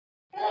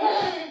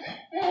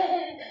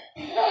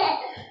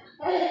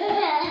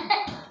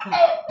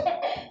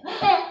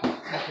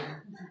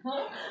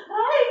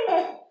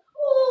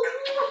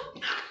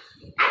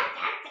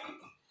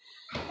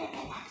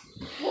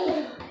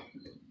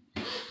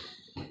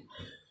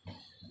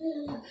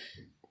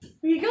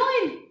Where you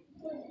going?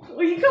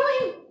 Where you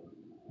going?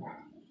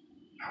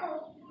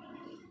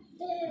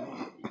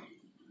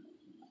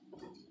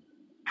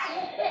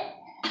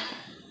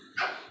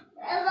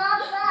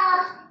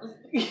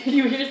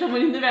 You hear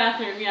someone in the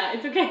bathroom. Yeah,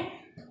 it's okay.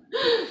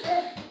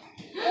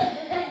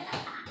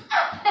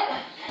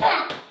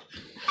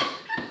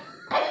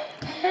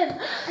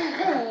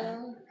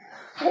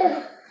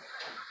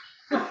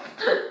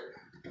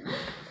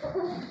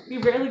 You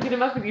barely get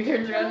him up and he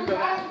turns around and goes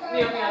back.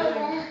 Yeah.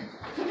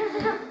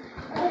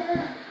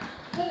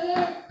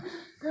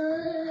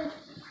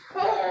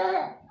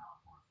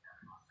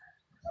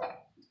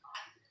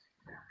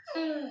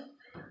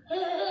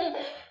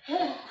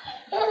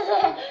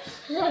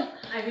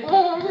 I think this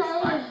is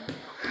fun.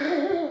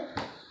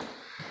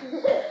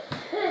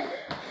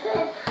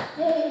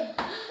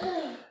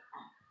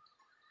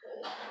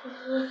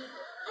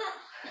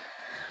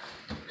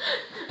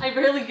 I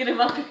barely get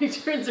him up and he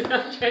turns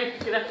around trying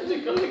to get up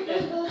to go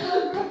again.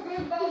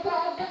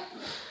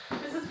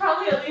 This is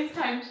probably at least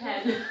time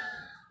 10.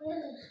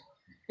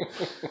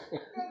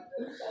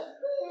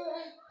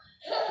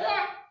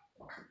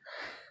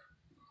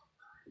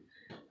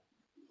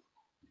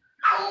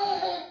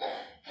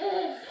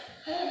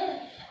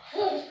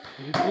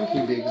 You'd think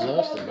he'd be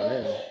exhausted by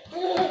now.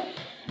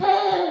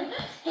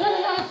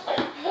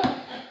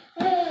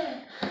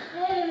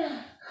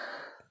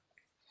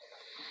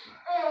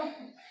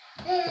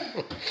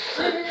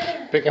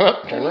 Pick him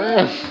up, turn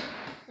around.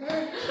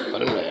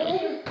 Put him down.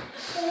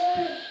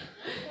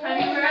 I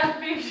mean, we're at the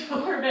big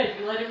show for bed.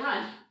 You let him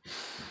run.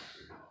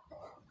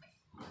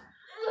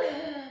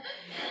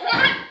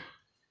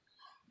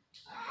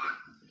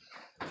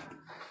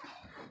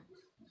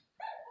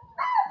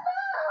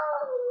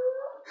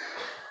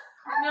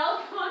 No,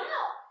 come on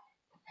out.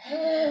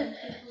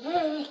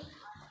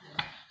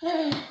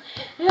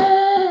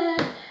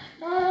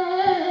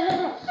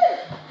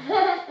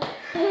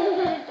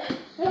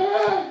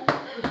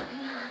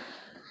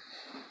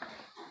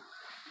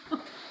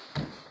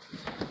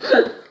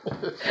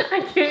 I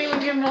can't even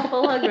give him a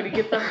full hug when he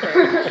gets up there.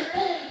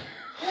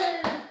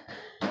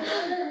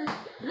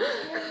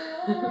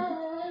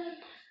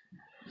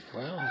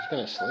 Well, he's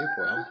gonna sleep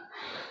well.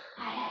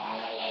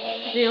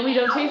 Naomi,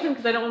 don't chase him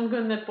because I don't want him to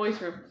go in that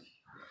boys' room.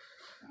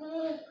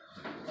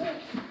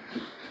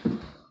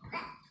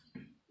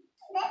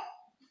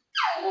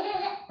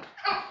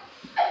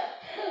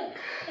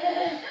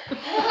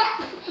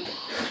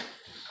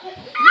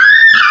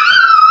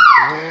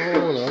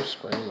 Oh, no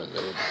screaming,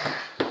 dude.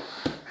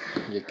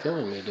 You're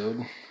killing me,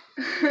 dude.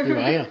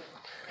 Uriah.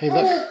 Hey,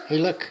 look. Hey,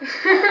 look.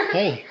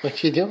 Hey,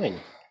 what you doing?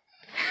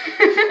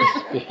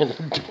 Behind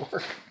the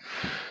door.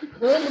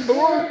 Behind the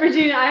door.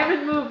 Regina, I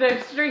haven't moved.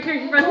 I'm straight here.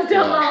 He runs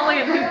down the hallway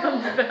and then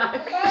comes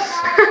back.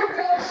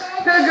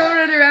 He'll go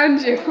right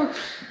around you.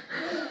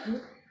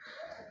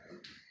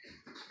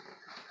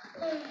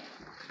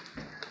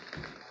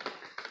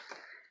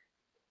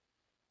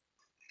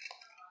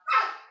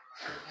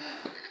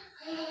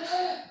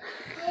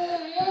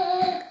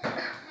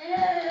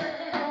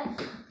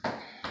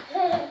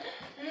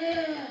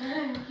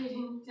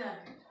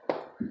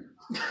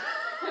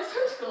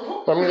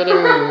 I'm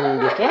getting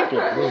distracted.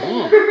 I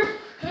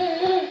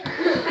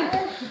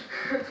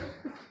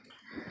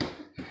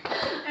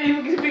didn't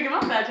even get to pick him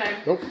up that time.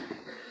 Nope.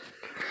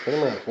 Put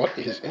him around. What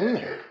is in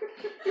there?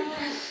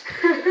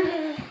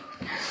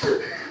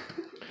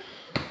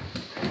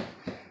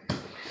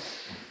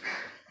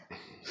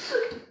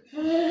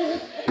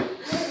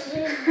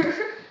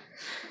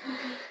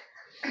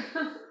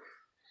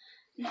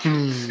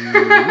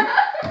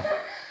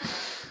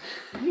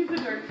 He's a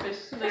dark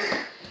fish. Like,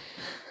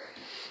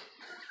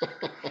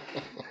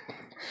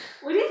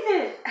 what is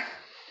it?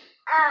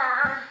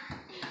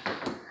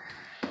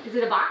 Is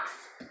it a box?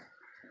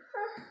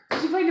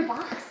 Did you find a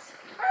box?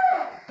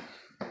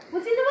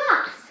 What's in the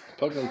box?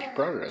 Pilgrim's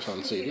Progress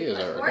on CD, as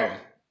I recall.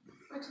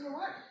 What do you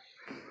want?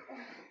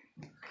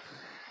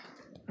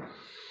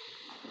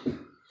 Do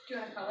you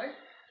want color?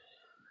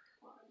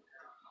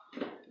 Do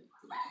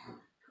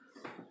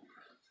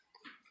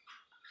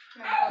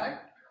you want color?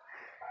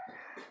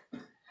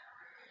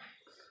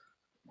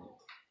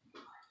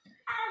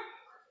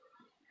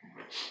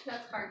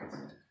 That's cards.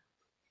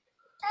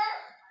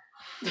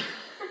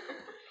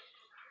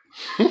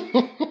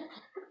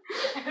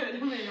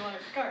 Evidently you want a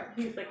card.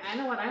 He's like, I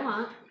know what I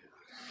want.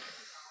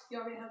 You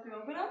want me to help you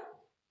open them?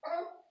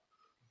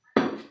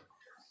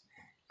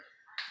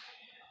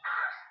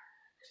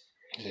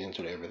 His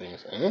answer to everything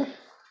is, huh?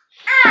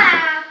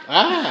 Ah.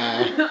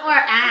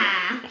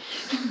 Ah!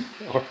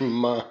 Or Or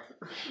ma. Or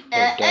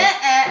da.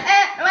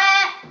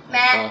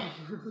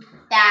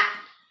 Da.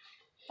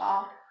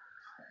 Da.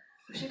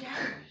 Who's your dad?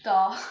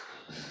 Da.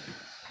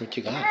 What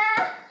you got?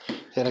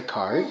 Is that a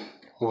card?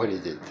 What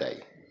did it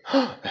say?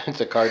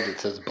 It's a card that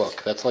says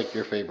book. That's like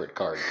your favorite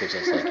card, because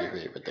that's like your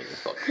favorite thing is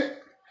books. Is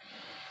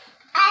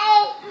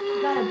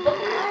that a book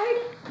card?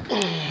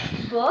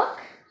 Book?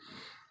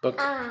 Book.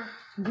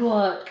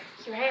 Book.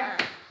 Uriah.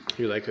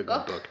 You like a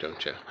good book,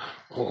 don't you?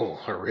 Oh,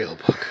 a real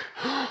book.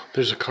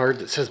 There's a card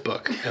that says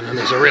book, and then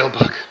there's a real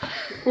book.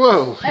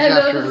 Whoa, he's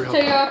after a real book.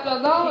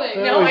 No, he's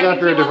I think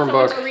after he a different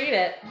wants book. someone to read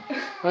it.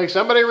 Like,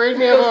 somebody read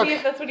me a Go book. see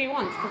if that's what he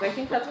wants, because I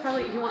think that's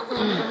probably, he wants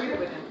someone to read it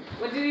with him.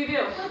 What did he do?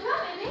 We're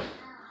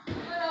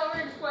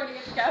just going to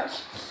get the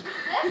couch.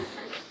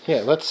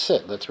 Yeah, let's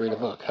sit. Let's read a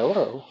book.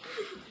 Hello.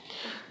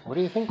 What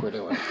do you think we're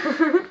doing?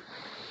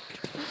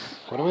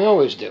 What do we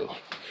always do?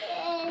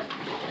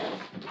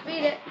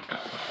 Read it.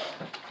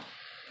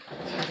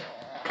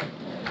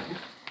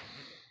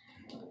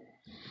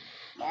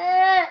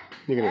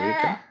 You gonna read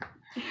that?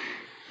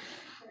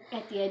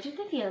 At the edge of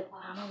the field,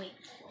 Mama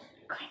waits.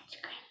 Crunch,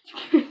 crunch,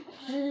 crunch.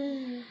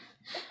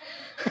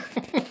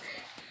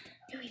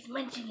 Oh, he's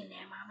munching in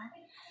there, Mama.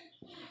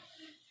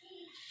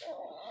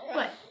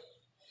 What?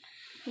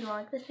 You don't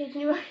like this page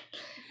anymore?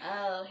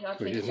 Oh, he wants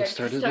We me to didn't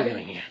start start at the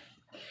beginning yet.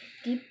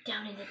 Deep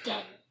down in the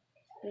den,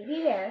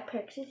 Baby Bear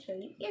perks his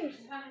furry ears.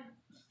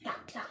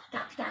 Dock, dock,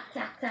 dock, dock,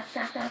 dock, dock,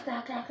 dock, dock,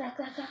 dock, dock, dock,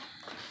 dock, dock.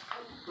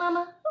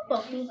 Mama, who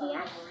woke me? He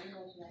asked.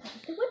 That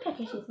is the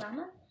woodpecker, says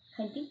Mama.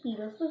 Hunting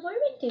beetles before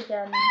winter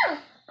comes.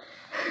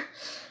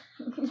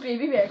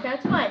 Baby Bear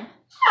counts 1.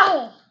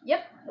 Oh!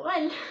 Yep,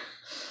 1.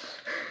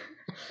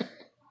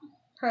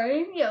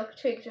 Hurrying the oak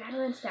twigs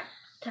rattle and snap.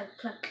 Tug,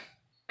 plunk.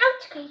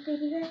 Ouch, cries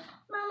Baby Bear.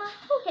 Mama,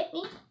 who hit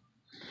me?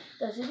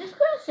 Those are the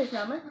squirrels, says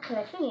Mama,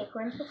 collecting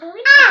acorns before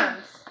winter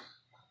comes.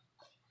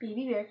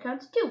 Baby Bear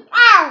counts 2.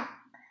 Ow!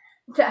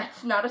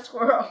 That's not a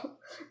squirrel.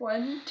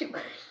 1, 2.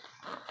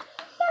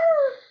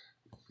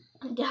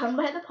 Down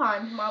by the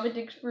pond, Mama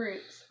digs for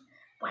roots.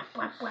 Whap,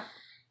 whap, whap.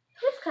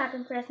 Who's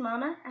clapping for us,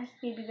 Mama?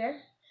 Asked Baby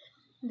Bear.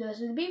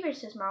 Those are the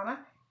beavers, says Mama,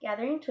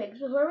 gathering twigs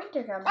before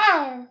winter comes.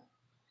 Ow!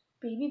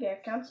 Baby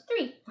Bear counts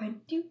 3.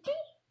 1, 2, 3.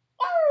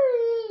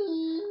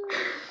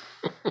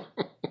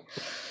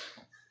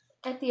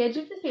 At the edge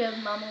of the field,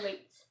 Mama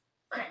waits.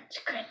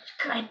 Crunch, crunch,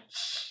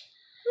 crunch.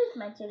 Who's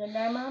munching in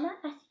there, Mama?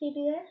 Asked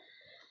Baby Bear.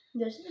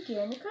 Those are the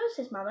deer and the crows,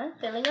 says Mama,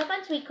 filling up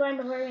on sweet corn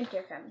before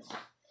winter comes.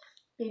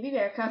 Baby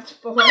Bear counts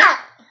 4. 1,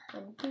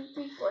 2,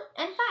 3, 4,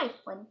 and 5.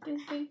 1, 2,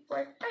 3,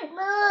 4,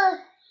 5.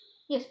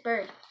 Yes,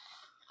 bird.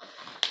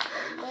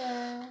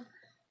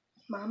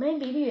 Mama and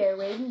Baby Bear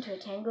waded into a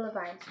tangle of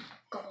vines.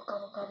 Gobble,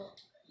 gobble, gobble.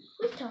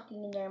 Who's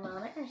talking in there,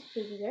 Mama? Asked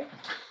Baby Bear.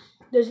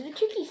 Those are the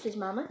turkeys, says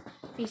Mama,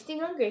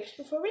 feasting on grapes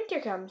before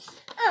winter comes.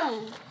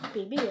 Oh.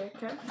 Baby Bear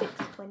counts 6.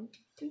 1,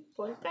 2, 3,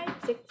 4, 5,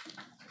 6.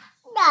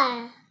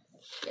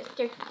 Yes,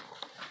 turkey.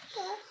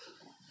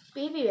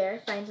 Baby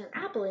Bear finds an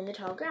apple in the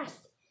tall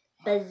grass.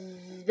 Buzz,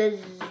 buzz,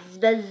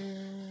 buzz.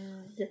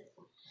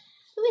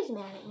 Who is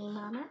mad at me,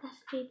 Mama?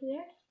 Asked Baby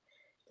Bear.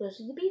 Those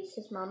are the bees,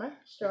 says Mama,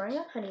 storing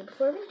up honey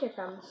before winter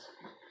comes.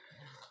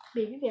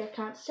 Baby Bear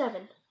counts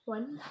 7.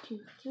 1, 2,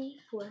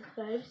 3, 4,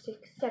 5,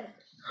 6, 7.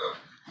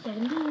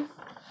 7 bees.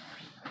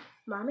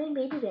 Mama and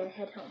Baby Bear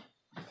head home.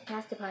 To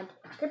pass the pond.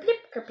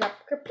 Kerplip, kerplop,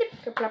 kerplip,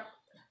 kerplop.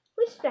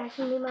 Who's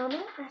splashing me,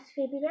 Mama? Asked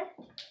Baby Bear.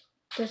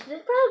 Those are the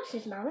frogs,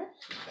 says Mama,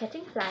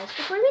 catching flies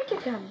before winter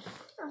comes.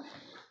 Oh.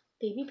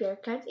 Baby Bear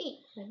counts 8.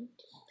 1, 2,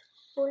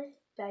 4,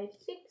 5,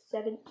 6,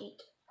 7,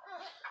 8.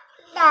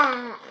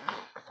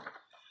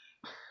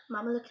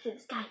 Mama looks to the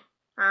sky.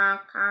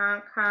 Honk,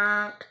 honk,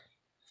 honk.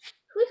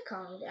 Who's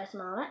calling us,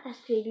 Mama?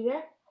 Asked Baby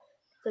Bear.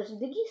 Those are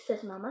the geese,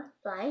 says Mama,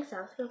 flying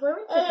south before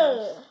winter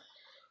comes.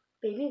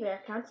 Baby Bear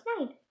counts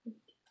 9. 1, 2,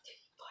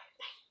 3, 4,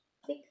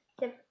 5, 6,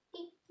 7,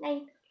 8,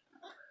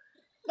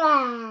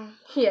 9.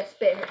 Yes,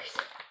 bears.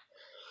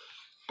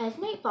 As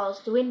night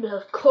falls, the wind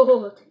blows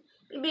cold.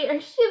 Baby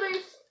Bear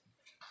shivers.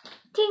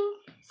 Ting!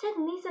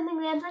 Suddenly something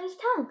lands on his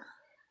tongue.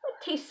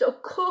 What tastes so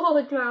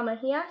cold, Mama?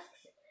 He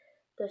asks.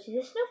 Those are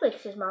the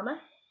snowflakes, says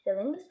Mama,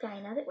 filling the sky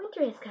now that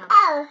winter has come.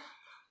 Oh.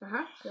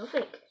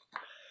 Snowflake.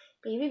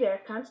 Baby Bear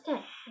counts 10.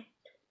 1, 2,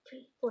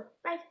 3, 4,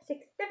 5,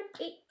 6, 7,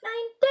 8, 9,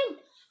 10.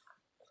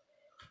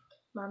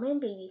 Mama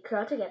and Baby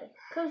curl together,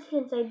 cozy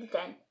inside the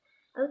den.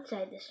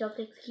 Outside, the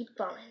snowflakes keep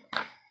falling.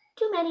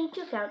 Too many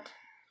to count.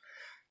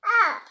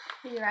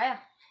 Uriah.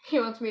 He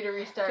wants me to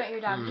restart. Got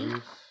your dog. Mm-hmm.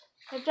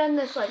 I've done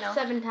this like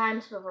 7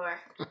 times before.